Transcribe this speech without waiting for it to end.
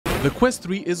The Quest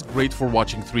 3 is great for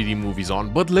watching 3D movies on,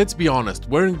 but let's be honest,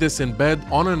 wearing this in bed,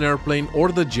 on an airplane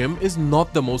or the gym is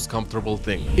not the most comfortable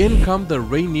thing. In come the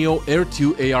RayNeo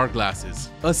Air2 AR glasses,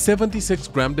 a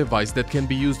 76-gram device that can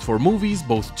be used for movies,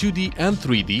 both 2D and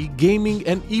 3D, gaming,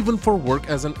 and even for work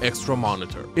as an extra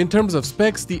monitor. In terms of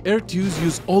specs, the Air2s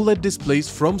use OLED displays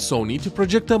from Sony to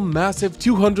project a massive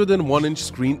 201-inch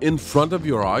screen in front of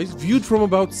your eyes, viewed from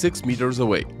about 6 meters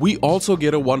away. We also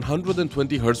get a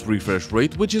 120Hz refresh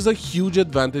rate, which is a huge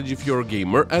advantage if you're a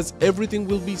gamer, as everything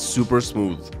will be super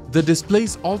smooth. The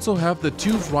displays also have the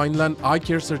TÜV Rheinland Eye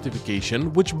Care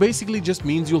certification, which basically just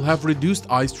means you'll have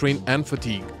reduced eye strain and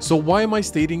fatigue. So why am I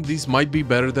stating these might be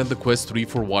better than the Quest 3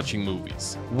 for watching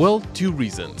movies? Well, two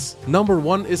reasons. Number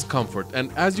one is comfort,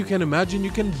 and as you can imagine,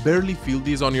 you can barely feel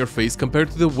these on your face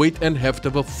compared to the weight and heft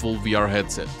of a full VR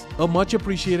headset. A much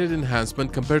appreciated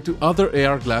enhancement compared to other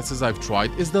AR glasses I've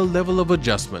tried is the level of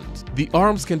adjustment. The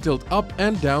arms can tilt up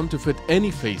and down to fit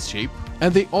any face shape,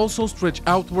 and they also stretch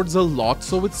outwards a lot,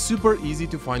 so it's super easy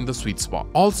to find the sweet spot.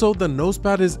 Also, the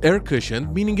nosepad is air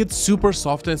cushioned, meaning it's super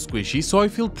soft and squishy, so I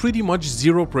feel pretty much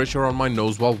zero pressure on my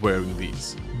nose while wearing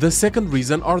these. The second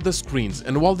reason are the screens,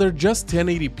 and while they're just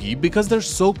 1080p, because they're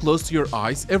so close to your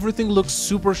eyes, everything looks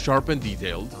super sharp and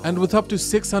detailed. And with up to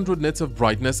 600 nits of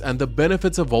brightness and the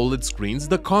benefits of OLED screens,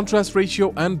 the contrast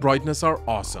ratio and brightness are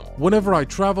awesome. Whenever I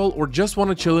travel or just want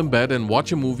to chill in bed and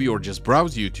watch a movie or just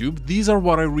browse YouTube, these are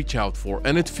what I reach out for,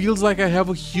 and it feels like I have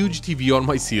a huge TV on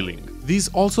my ceiling. These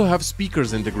also have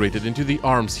speakers integrated into the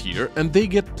arms here, and they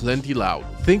get plenty loud.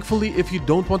 Thankfully, if you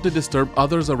don't want to disturb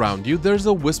others around you, there's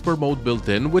a whisper mode built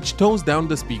in which tones down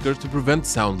the speakers to prevent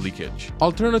sound leakage.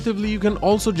 Alternatively, you can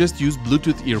also just use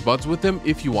Bluetooth earbuds with them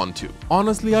if you want to.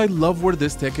 Honestly, I love where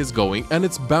this tech is going, and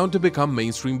it's bound to become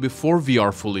mainstream before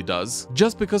VR fully does,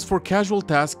 just because for casual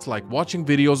tasks like watching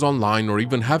videos online or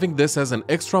even having this as an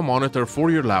extra monitor for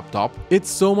your laptop, it's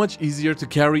so much easier to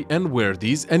carry and wear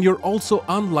these, and you're also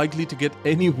unlikely to get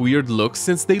any weird looks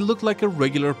since they look like a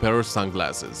regular pair of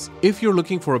sunglasses. If you're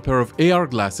looking for a pair of AR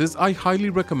glasses, I highly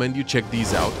recommend you check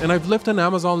these out, and I've left an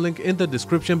Amazon link in the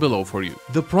description below for you.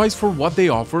 The price for what they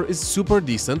offer is super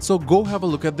decent, so go have a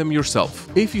look at them yourself.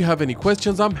 If you have any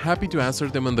questions, I'm happy to answer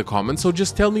them in the comments, so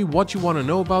just tell me what you want to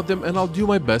know about them and I'll do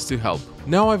my best to help.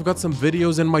 Now I've got some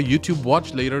videos in my YouTube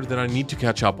watch later that I need to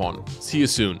catch up on. See you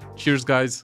soon. Cheers, guys.